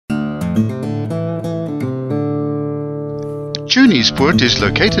Chunie's Poort is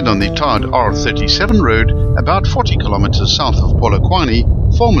located on the tarred R37 road about 40 kilometers south of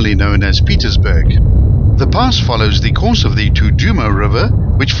Polokwane, formerly known as Petersburg. The pass follows the course of the Tudumo River,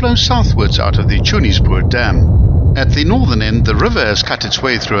 which flows southwards out of the Chunie's Poort Dam. At the northern end, the river has cut its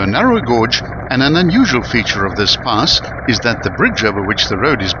way through a narrow gorge, and an unusual feature of this pass is that the bridge over which the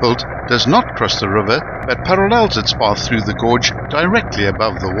road is built does not cross the river, but parallels its path through the gorge directly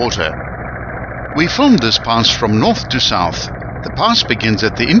above the water. We filmed this pass from north to south. The pass begins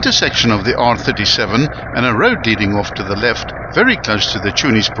at the intersection of the R37 and a road leading off to the left, very close to the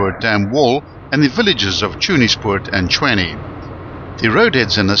Chunie's Poort Dam wall and the villages of Chunie's Poort and Chunie. The road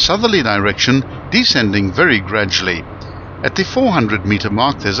heads in a southerly direction, descending very gradually. At the 400-meter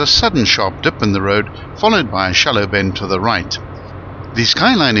mark there's a sudden sharp dip in the road, followed by a shallow bend to the right. The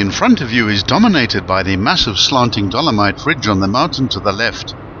skyline in front of you is dominated by the massive slanting dolomite ridge on the mountain to the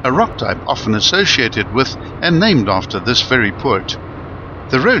left, a rock type often associated with and named after this very poort.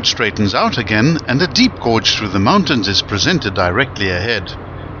 The road straightens out again, and a deep gorge through the mountains is presented directly ahead.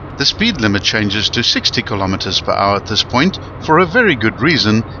 The speed limit changes to 60 kilometers per hour at this point for a very good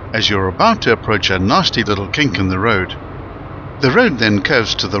reason, as you're about to approach a nasty little kink in the road. The road then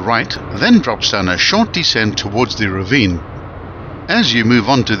curves to the right, then drops down a short descent towards the ravine. As you move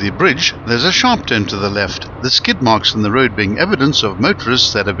on to the bridge, there's a sharp turn to the left, the skid marks in the road being evidence of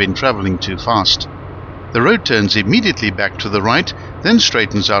motorists that have been travelling too fast. The road turns immediately back to the right, then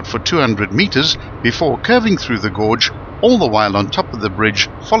straightens out for 200 meters before curving through the gorge, all the while on top of the bridge,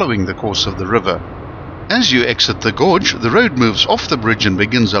 following the course of the river. As you exit the gorge, the road moves off the bridge and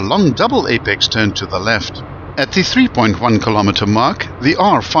begins a long double apex turn to the left. At the 3.1 kilometer mark, the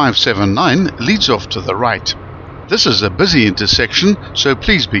R579 leads off to the right. This is a busy intersection, so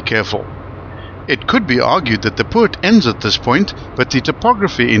please be careful. It could be argued that the Poort ends at this point, but the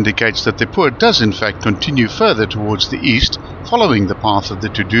topography indicates that the Poort does in fact continue further towards the east, following the path of the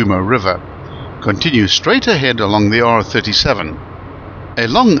Tudumo River. Continue straight ahead along the R37. A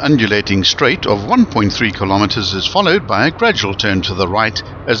long undulating straight of 1.3 kilometers is followed by a gradual turn to the right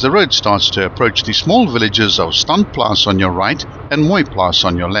as the road starts to approach the small villages of Standplaas on your right and Mooiplaas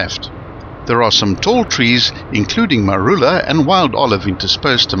on your left. There are some tall trees, including marula and wild olive,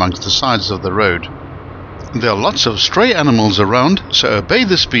 interspersed amongst the sides of the road. There are lots of stray animals around, so obey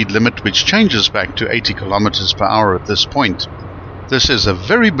the speed limit, which changes back to 80 kilometers per hour at this point. This is a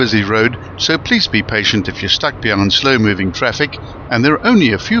very busy road, so please be patient if you're stuck behind slow-moving traffic, and there are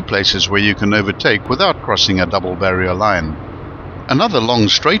only a few places where you can overtake without crossing a double barrier line. Another long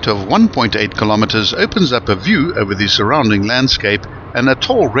straight of 1.8 kilometers opens up a view over the surrounding landscape, and a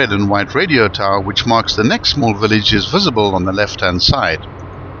tall red and white radio tower which marks the next small village is visible on the left-hand side.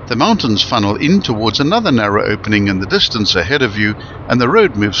 The mountains funnel in towards another narrow opening in the distance ahead of you, and the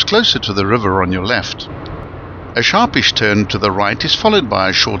road moves closer to the river on your left. A sharpish turn to the right is followed by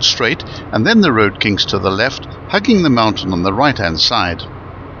a short straight, and then the road kinks to the left, hugging the mountain on the right-hand side.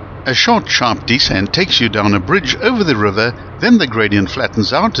 A short, sharp descent takes you down a bridge over the river, then the gradient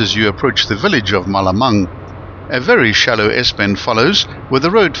flattens out as you approach the village of Malamang. A very shallow S-bend follows, with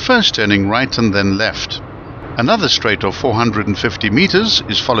the road first turning right and then left. Another straight of 450 meters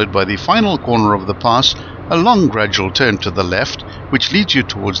is followed by the final corner of the pass, a long gradual turn to the left, which leads you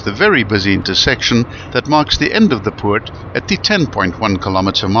towards the very busy intersection that marks the end of the Poort at the 10.1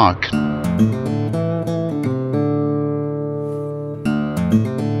 kilometer mark.